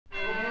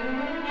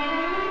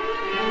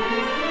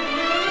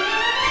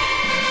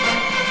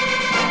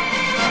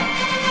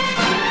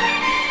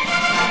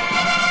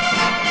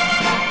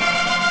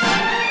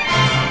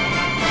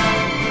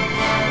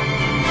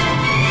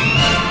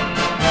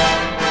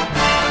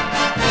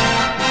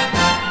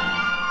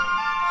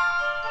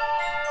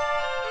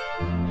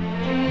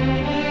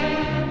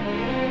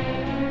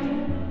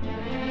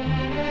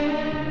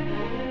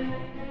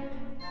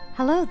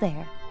Hello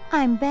there,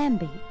 I'm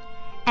Bambi,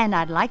 and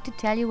I'd like to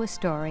tell you a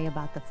story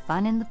about the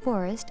fun in the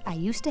forest I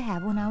used to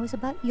have when I was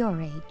about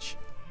your age.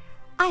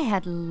 I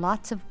had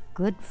lots of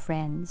good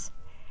friends.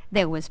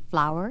 There was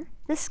Flower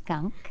the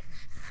skunk.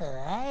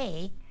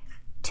 Hi.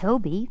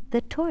 Toby the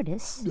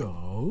tortoise.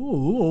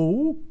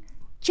 Oh.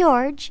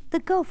 George the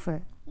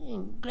gopher.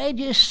 Glad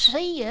to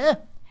see you.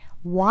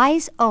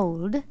 Wise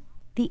Old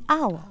the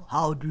owl.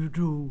 How do you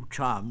do,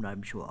 charmed,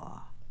 I'm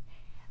sure.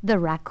 The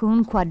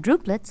raccoon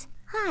quadruplets.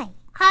 Hi.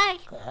 Hi.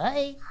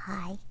 Hi.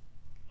 Hi.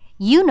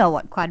 You know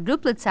what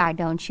quadruplets are,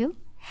 don't you?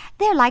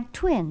 They're like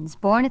twins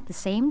born at the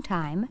same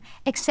time,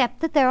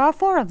 except that there are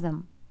 4 of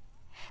them.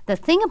 The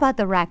thing about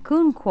the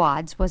raccoon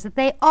quads was that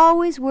they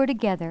always were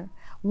together,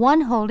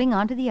 one holding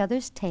onto the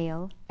other's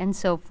tail, and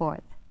so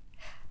forth.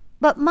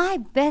 But my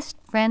best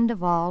friend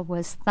of all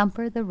was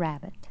Thumper the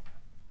rabbit.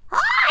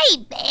 Hi,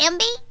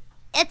 Bambi.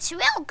 It's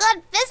real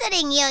good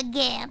visiting you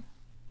again.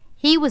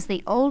 He was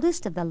the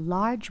oldest of the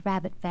large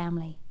rabbit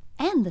family,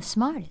 and the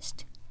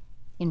smartest.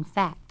 In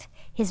fact,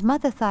 his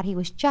mother thought he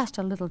was just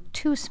a little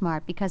too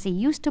smart because he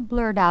used to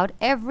blurt out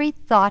every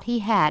thought he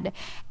had,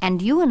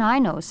 and you and I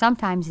know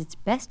sometimes it's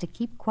best to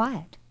keep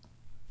quiet.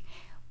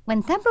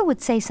 When Thumper would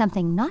say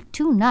something not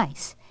too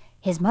nice,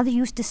 his mother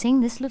used to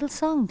sing this little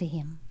song to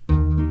him.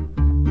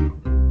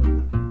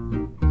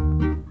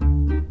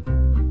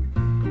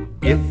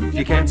 If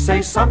you can't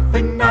say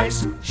something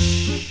nice,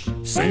 shh,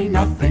 say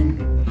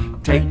nothing.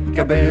 Take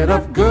a bit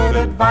of good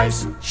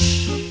advice,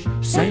 shh,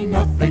 say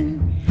nothing.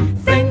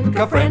 Think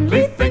of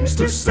friendly things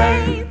to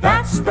say,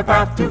 that's the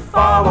path to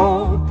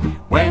follow.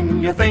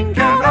 When you think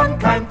an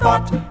unkind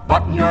thought,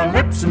 button your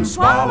lips and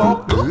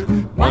swallow.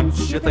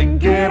 Once you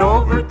think it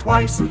over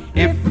twice,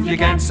 if you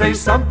can't say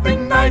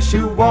something nice,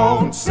 you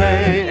won't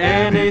say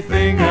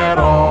anything at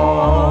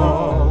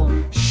all.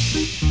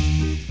 Shh.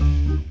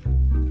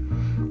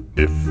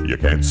 If you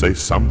can't say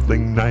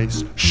something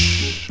nice,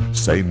 shh,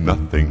 say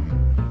nothing.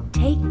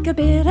 Take a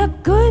bit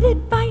of good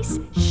advice,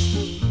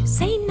 shh,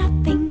 say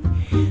nothing.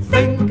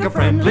 Think of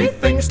friendly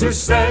things to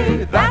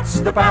say, that's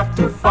the path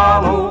to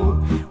follow.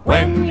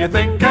 When you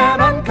think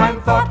an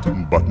unkind thought,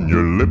 Button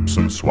your lips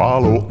and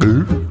swallow.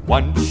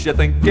 once you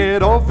think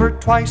it over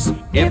twice,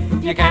 if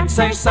you can't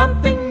say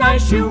something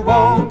nice, you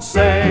won't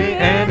say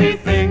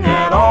anything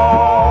at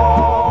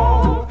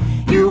all.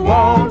 You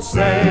won't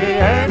say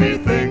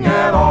anything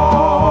at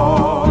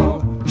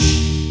all.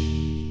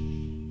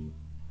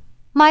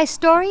 My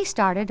story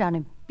started on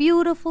a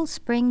beautiful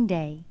spring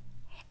day.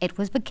 It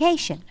was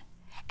vacation,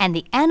 and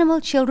the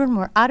animal children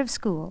were out of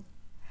school.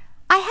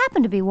 I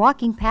happened to be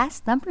walking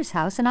past Thumper's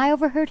house, and I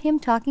overheard him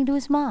talking to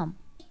his mom.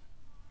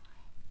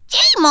 Gee,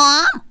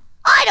 Mom,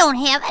 I don't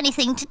have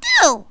anything to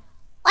do.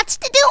 What's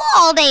to do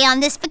all day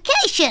on this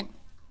vacation?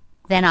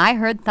 Then I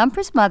heard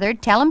Thumper's mother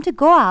tell him to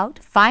go out,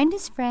 find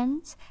his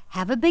friends,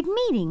 have a big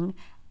meeting,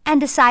 and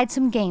decide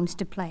some games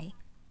to play.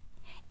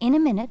 In a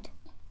minute,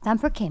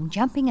 Thumper came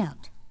jumping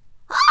out.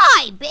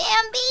 Hi,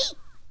 Bambi.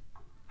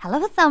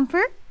 Hello,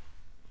 Thumper.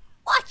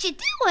 What you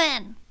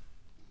doing?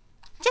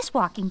 Just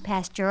walking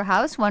past your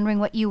house, wondering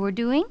what you were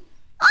doing.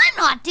 I'm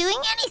not doing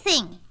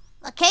anything.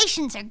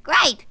 Vacations are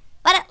great,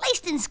 but at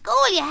least in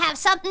school you have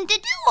something to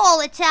do all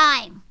the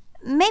time.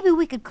 Maybe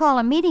we could call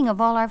a meeting of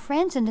all our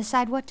friends and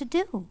decide what to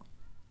do.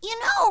 You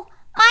know,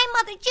 my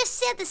mother just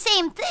said the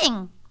same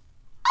thing.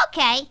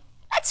 Okay,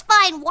 let's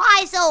find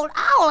Wise Old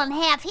Owl and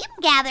have him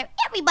gather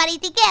everybody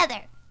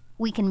together.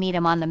 We can meet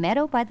him on the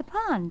meadow by the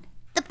pond.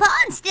 The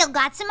pond's still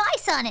got some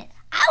ice on it.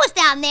 I was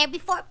down there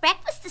before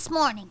breakfast this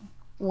morning.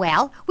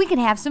 Well, we can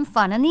have some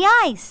fun on the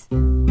ice.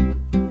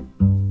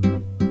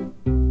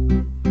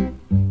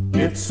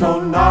 It's so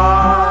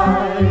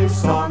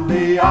nice on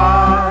the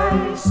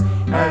ice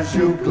as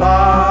you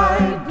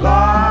glide,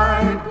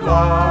 glide,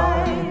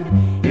 glide.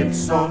 It's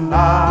so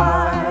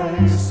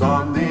nice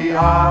on the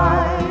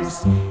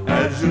ice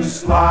as you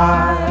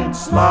slide,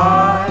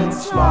 slide,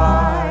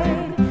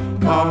 slide.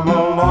 Come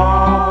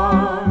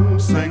along,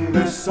 sing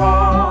this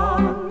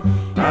song,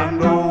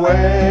 and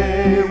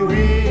away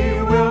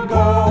we will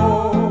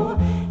go.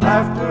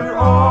 After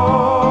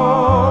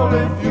all,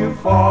 if you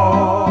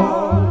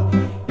fall,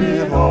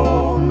 it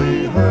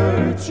only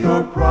hurts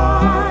your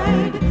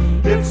pride.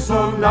 It's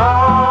so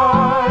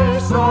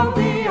nice on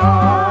the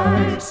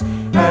ice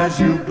as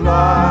you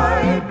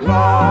glide,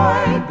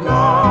 glide,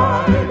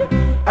 glide.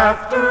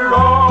 After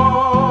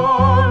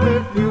all,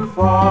 if you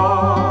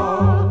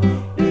fall,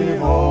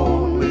 it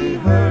only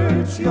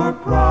hurts your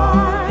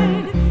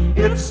pride.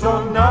 It's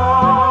so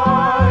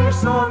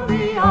nice on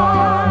the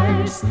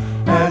ice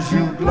as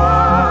you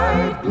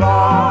glide,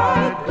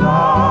 glide,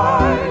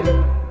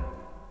 glide.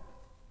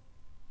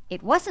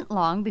 It wasn't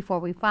long before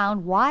we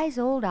found Wise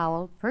Old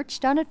Owl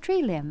perched on a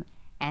tree limb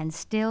and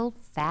still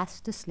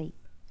fast asleep.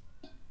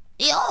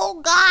 The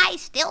old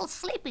guy's still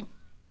sleeping.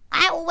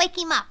 I will wake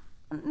him up.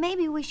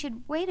 Maybe we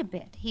should wait a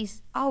bit.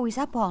 He's always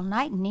up all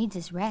night and needs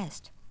his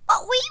rest.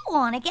 But we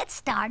want to get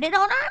started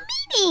on our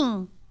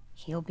meeting.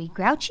 He'll be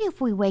grouchy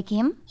if we wake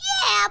him.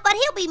 Yeah, but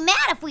he'll be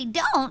mad if we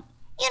don't.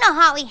 You know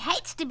how he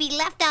hates to be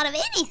left out of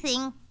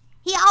anything.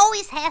 He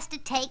always has to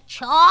take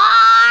charge.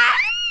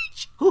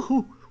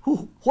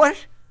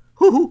 What?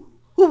 Who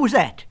was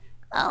that?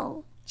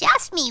 Oh,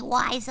 just me,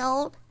 wise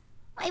old.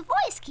 My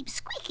voice keeps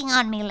squeaking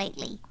on me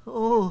lately.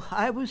 Oh,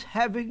 I was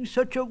having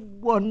such a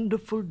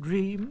wonderful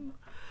dream.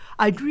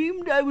 I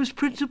dreamed I was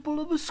principal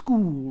of a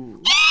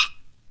school.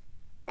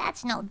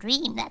 That's no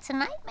dream, that's a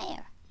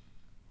nightmare.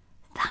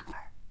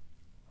 Thumper,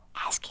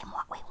 ask him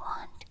what we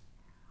want.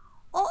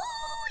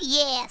 Oh,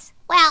 yes.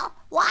 Well,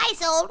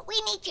 wise old,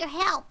 we need your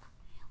help.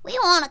 We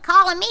want to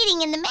call a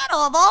meeting in the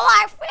meadow of all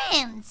our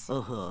friends.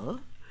 Uh-huh.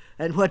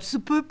 And what's the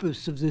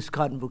purpose of this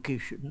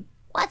convocation?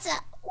 What's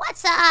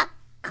a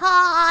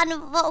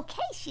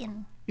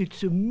convocation?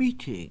 It's a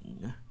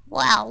meeting.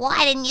 Well,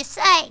 why didn't you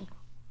say?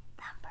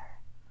 Thumper,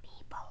 be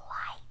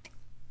polite.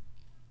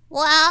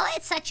 Well,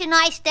 it's such a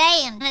nice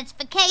day and it's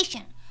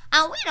vacation,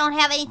 and we don't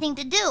have anything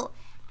to do.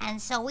 And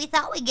so we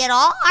thought we'd get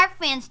all our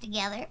friends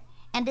together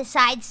and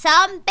decide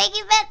some big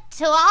event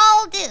to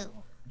all do.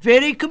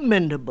 Very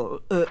commendable.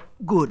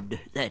 Good,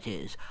 that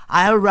is.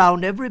 I'll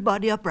round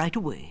everybody up right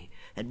away,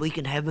 and we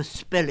can have a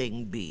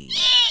spelling bee.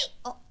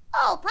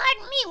 Oh,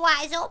 pardon me,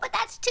 wise old, but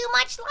that's too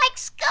much like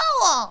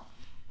school.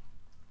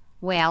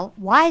 Well,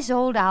 Wise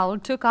Old Owl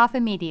took off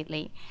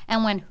immediately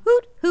and went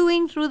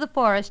hoot-hooing through the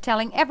forest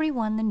telling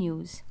everyone the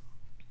news.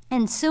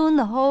 And soon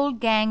the whole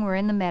gang were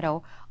in the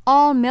meadow,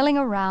 all milling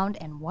around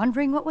and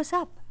wondering what was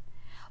up.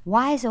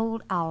 Wise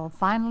Old Owl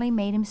finally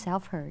made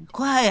himself heard.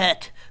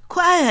 Quiet!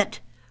 Quiet!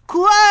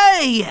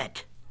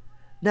 Quiet!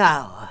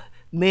 Now,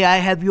 may I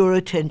have your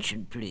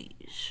attention,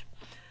 please?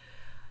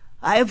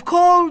 I have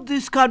called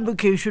this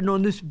convocation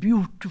on this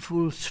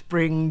beautiful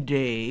spring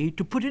day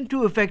to put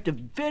into effect a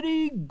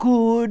very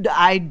good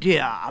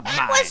idea of mine.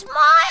 It was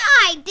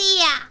my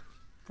idea.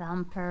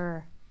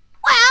 Thumper.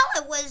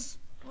 Well, it was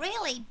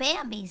really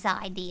Bambi's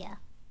idea.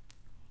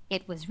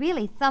 It was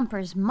really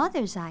Thumper's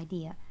mother's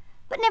idea.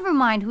 But never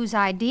mind whose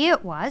idea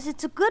it was,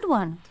 it's a good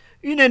one.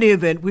 In any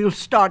event, we'll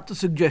start the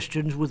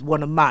suggestions with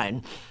one of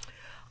mine.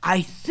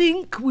 I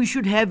think we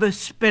should have a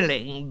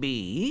spelling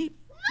bee.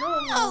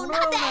 No,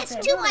 that's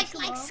too much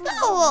like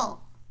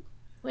school.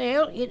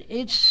 Well,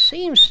 it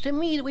seems to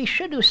me that we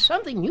should do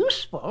something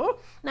useful.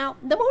 Now,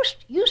 the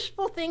most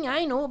useful thing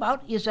I know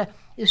about is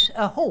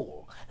a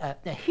hole.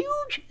 A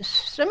huge,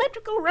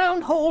 symmetrical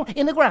round hole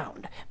in the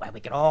ground. Why, we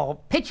could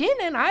all pitch in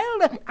and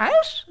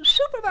I'll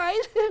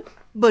supervise.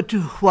 But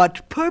to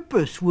what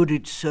purpose would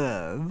it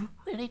serve?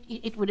 Well,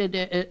 it would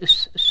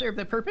serve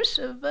the purpose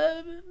of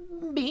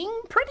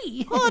being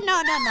pretty. Oh,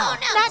 no.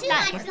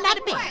 Not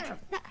a bit.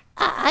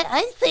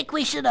 I think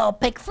we should all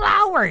pick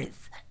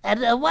flowers.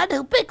 And the one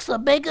who picks the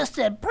biggest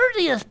and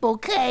prettiest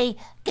bouquet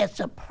gets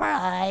a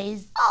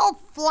prize. Oh,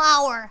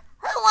 flower.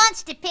 Who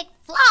wants to pick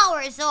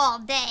flowers all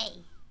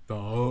day?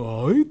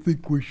 I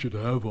think we should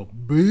have a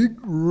big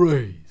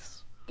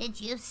race. Did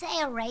you say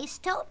a race,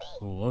 Toby?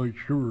 Well, I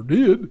sure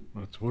did.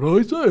 That's what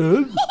I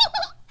said.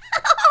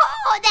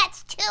 Oh,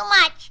 that's too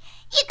much.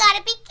 You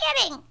gotta be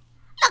kidding.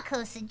 Look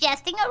who's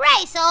suggesting a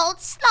race, old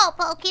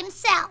Slowpoke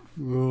himself.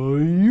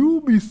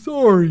 You'll be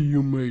sorry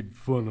you made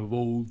fun of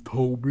old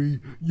Toby.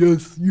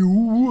 Yes, you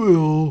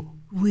will.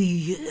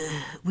 We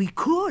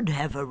could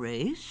have a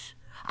race.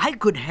 I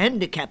could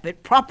handicap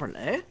it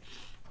properly.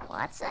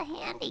 What's a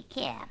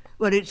handicap?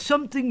 Well, it's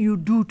something you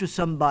do to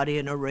somebody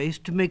in a race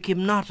to make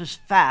him not as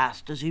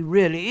fast as he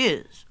really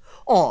is,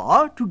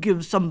 or to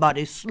give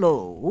somebody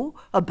slow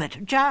a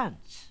better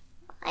chance.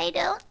 I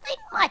don't think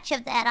much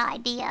of that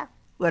idea.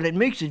 Well, it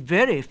makes it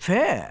very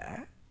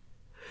fair.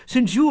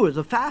 Since you are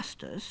the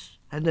fastest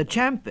and the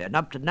champion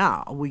up to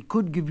now, we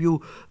could give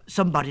you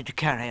somebody to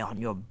carry on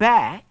your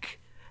back,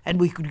 and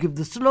we could give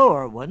the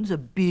slower ones a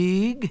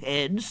big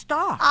head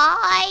start.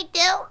 I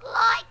don't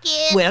like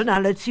it. Well, now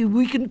let's see.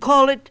 We can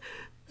call it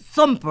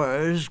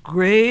Thumper's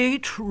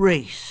Great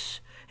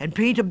Race and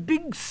paint a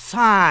big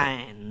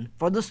sign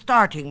for the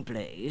starting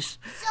place.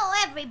 So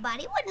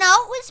everybody would know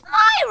it was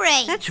my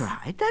race. That's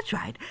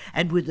right.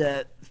 And with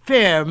a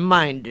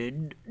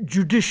fair-minded,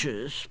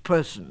 judicious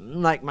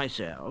person like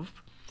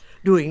myself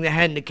doing the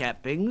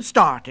handicapping,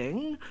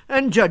 starting,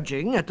 and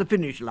judging at the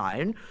finish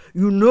line,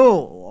 you know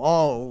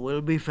all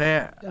will be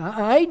fair.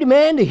 I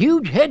demand a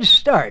huge head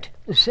start,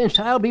 since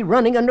I'll be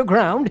running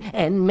underground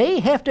and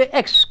may have to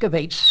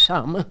excavate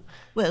some.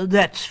 Well,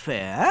 that's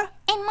fair.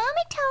 And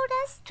Mommy told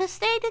us to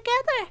stay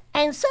together.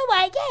 And so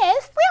I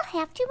guess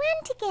We'll have to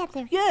run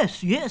together.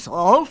 Yes,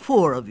 all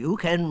four of you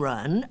can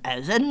run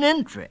as an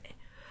entry.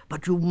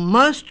 But you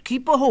must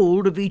keep a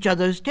hold of each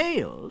other's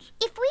tails.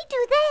 If we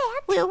do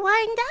that, we'll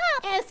wind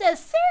up as a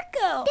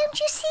circle. don't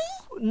you see?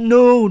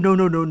 No.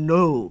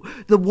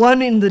 The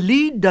one in the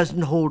lead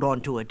doesn't hold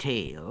on to a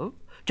tail.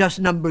 Just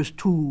numbers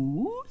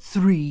 2,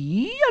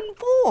 3, and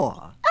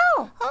 4.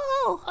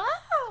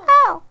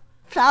 Oh.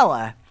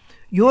 Flower,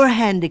 your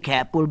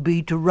handicap will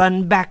be to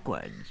run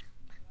backwards.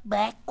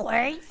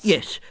 Backwards?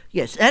 Yes,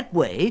 that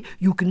way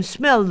you can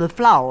smell the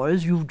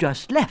flowers you've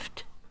just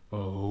left.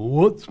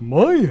 What's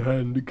my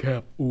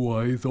handicap,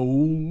 Wise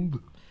Old?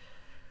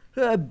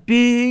 A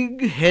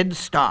big head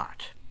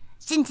start.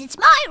 Since it's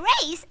my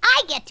race,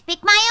 I get to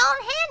pick my own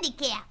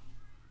handicap.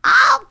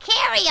 I'll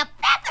carry a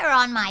feather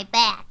on my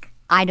back.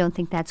 I don't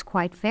think that's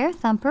quite fair,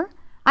 Thumper.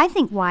 I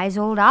think wise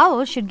old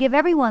owls should give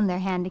everyone their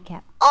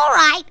handicap. All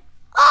right.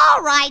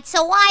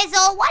 So, Wise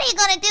Old, what are you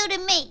going to do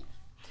to me?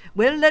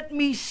 Well, let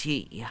me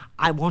see.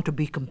 I want to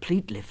be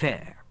completely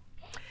fair.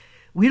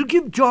 We'll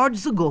give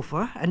George the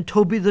gopher and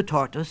Toby the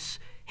tortoise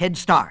head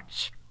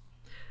starts.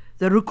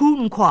 The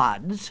raccoon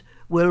quads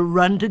will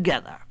run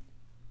together.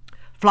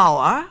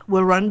 Flower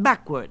will run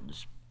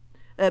backwards.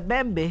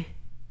 Bambi,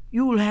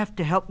 you'll have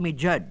to help me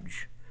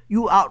judge.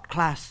 You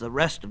outclass the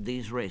rest of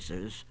these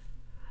racers.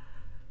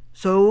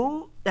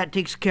 So that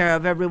takes care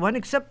of everyone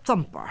except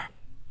Thumper.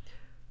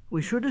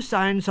 We should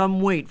assign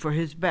some weight for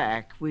his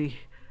back.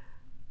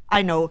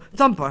 I know.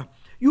 Thumper,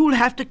 you'll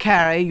have to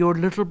carry your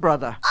little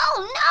brother.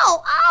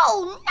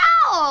 Oh,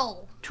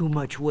 no! Too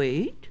much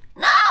weight?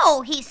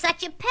 No, he's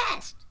such a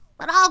pest.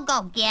 But I'll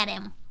go get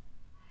him.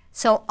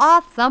 So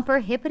off Thumper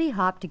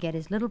hippity-hop to get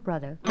his little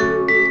brother.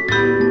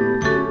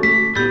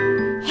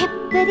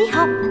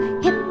 Hippity-hop,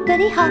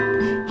 hippity-hop,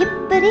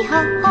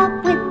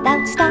 hippity-hop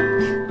without stop,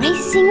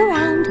 racing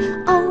around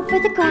over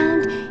the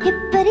ground,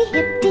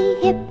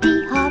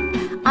 hippity-hippity-hippity-hop.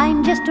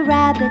 I'm just a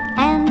rabbit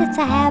and it's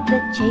a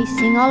habit,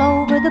 chasing all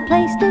over the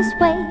place this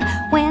way.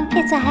 When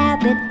it's a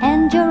habit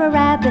and you're a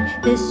rabbit,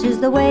 this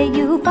is the way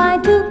you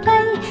find to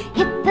play.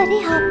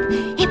 Hippity-hop,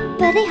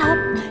 hippity-hop,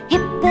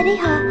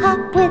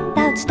 hippity-hop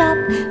without stop,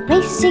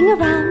 racing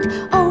around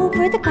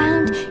over the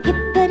ground,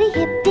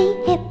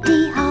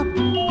 hippity-hippity-hippity-hop.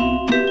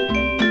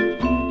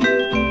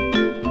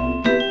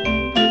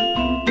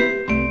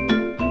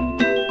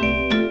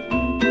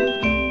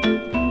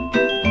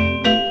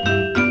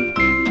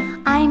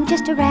 I'm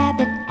just a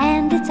rabbit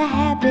and it's a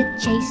habit,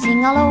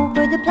 chasing all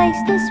over the place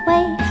this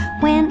way.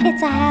 When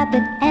it's a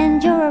habit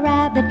and you're a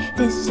rabbit,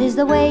 this is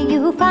the way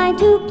you find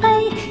to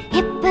play.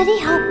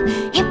 Hippity-hop,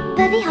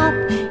 hippity-hop,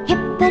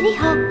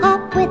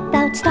 hippity-hop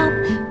without stop,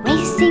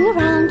 racing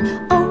around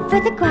over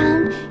the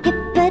ground,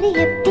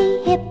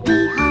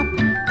 hippity-hippity-hippity-hop.